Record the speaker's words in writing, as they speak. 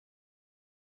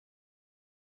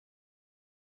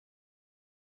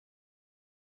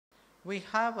We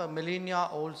have a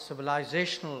millennia-old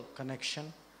civilizational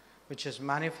connection which is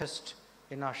manifest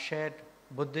in our shared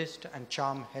Buddhist and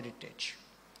charm heritage.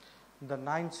 The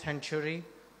 9th century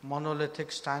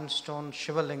monolithic sandstone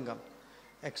Shivalingam,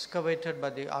 excavated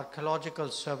by the Archaeological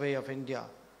Survey of India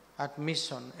at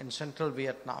Mison in central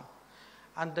Vietnam,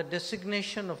 and the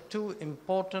designation of two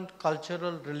important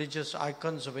cultural religious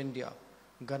icons of India,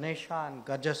 Ganesha and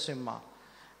Gajasimha,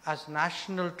 as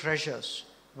national treasures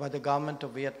by the government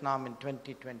of Vietnam in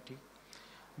 2020,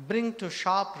 bring to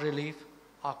sharp relief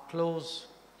our close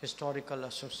historical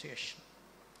association.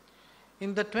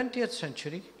 In the 20th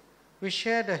century, we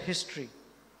shared a history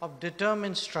of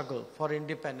determined struggle for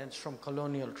independence from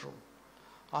colonial rule.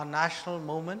 Our national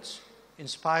movements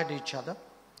inspired each other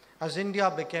as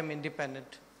India became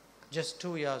independent just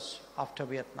 2 years after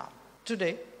Vietnam.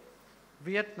 Today,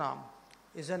 Vietnam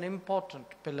is an important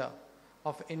pillar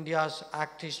of India's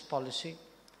Act East policy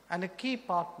and a key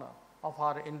partner of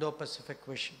our Indo-Pacific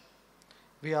vision.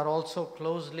 We are also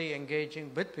closely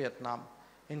engaging with Vietnam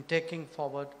in taking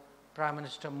forward Prime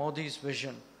Minister Modi's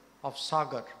vision of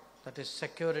Sagar, that is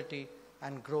security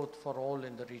and growth for all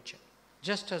in the region.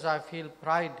 Just as I feel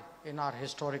pride in our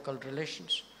historical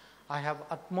relations, I have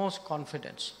utmost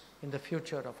confidence in the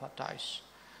future of our ties.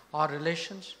 Our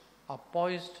relations are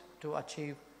poised to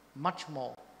achieve much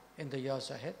more in the years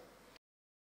ahead.